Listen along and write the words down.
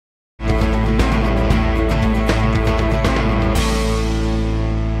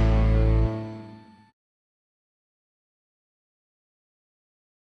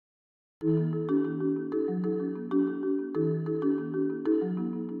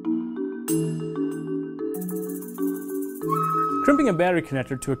Crimping a battery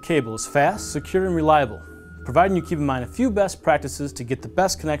connector to a cable is fast, secure, and reliable, providing you keep in mind a few best practices to get the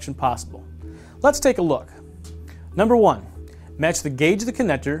best connection possible. Let's take a look. Number 1. Match the gauge of the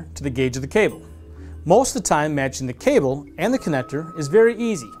connector to the gauge of the cable. Most of the time, matching the cable and the connector is very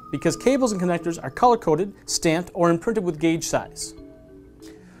easy because cables and connectors are color-coded, stamped, or imprinted with gauge size.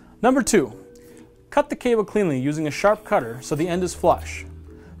 Number 2. Cut the cable cleanly using a sharp cutter so the end is flush.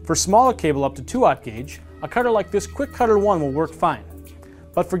 For smaller cable up to 2/0 gauge, a cutter like this Quick Cutter 1 will work fine.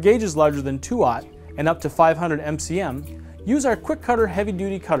 But for gauges larger than 2/0 and up to 500 MCM, use our Quick Cutter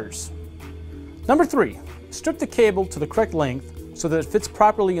heavy-duty cutters. Number 3. Strip the cable to the correct length so that it fits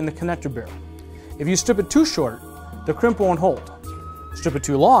properly in the connector barrel. If you strip it too short, the crimp won't hold. Strip it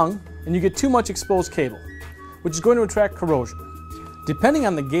too long, and you get too much exposed cable, which is going to attract corrosion. Depending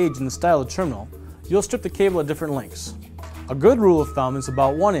on the gauge and the style of terminal, you'll strip the cable at different lengths. A good rule of thumb is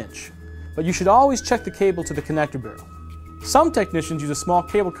about 1 inch, but you should always check the cable to the connector barrel. Some technicians use a small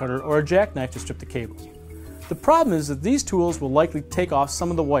cable cutter or a jackknife to strip the cable. The problem is that these tools will likely take off some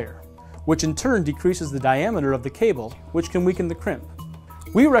of the wire, which in turn decreases the diameter of the cable, which can weaken the crimp.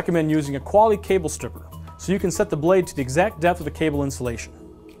 We recommend using a quality cable stripper so you can set the blade to the exact depth of the cable insulation.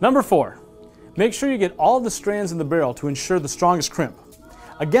 Number 4. Make sure you get all of the strands in the barrel to ensure the strongest crimp.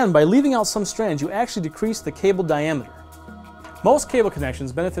 Again, by leaving out some strands, you actually decrease the cable diameter. Most cable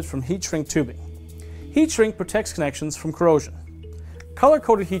connections benefit from heat shrink tubing. Heat shrink protects connections from corrosion.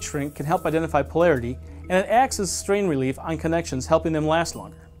 Color-coded heat shrink can help identify polarity, and it acts as strain relief on connections, helping them last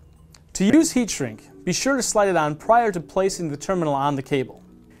longer. To use heat shrink, be sure to slide it on prior to placing the terminal on the cable.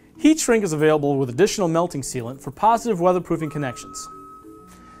 Heat shrink is available with additional melting sealant for positive weatherproofing connections.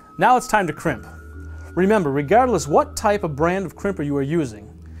 Now it's time to crimp. Remember, regardless what type of brand of crimper you are using,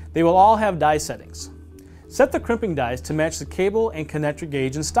 they will all have die settings. Set the crimping dies to match the cable and connector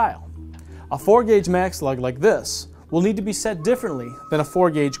gauge and style. A 4-gauge max lug like this will need to be set differently than a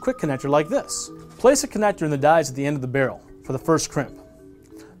 4-gauge quick connector like this. Place a connector in the dies at the end of the barrel for the first crimp.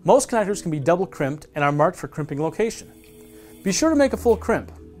 Most connectors can be double crimped and are marked for crimping location. Be sure to make a full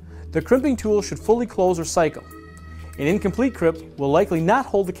crimp. The crimping tool should fully close or cycle. An incomplete crimp will likely not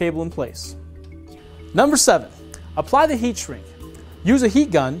hold the cable in place. Number 7. Apply the heat shrink. Use a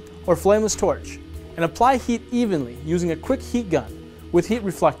heat gun or flameless torch and apply heat evenly using a quick heat gun with heat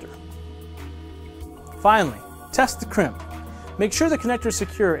reflector. Finally, test the crimp. Make sure the connector is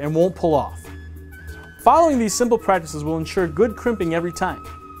secure and won't pull off. Following these simple practices will ensure good crimping every time.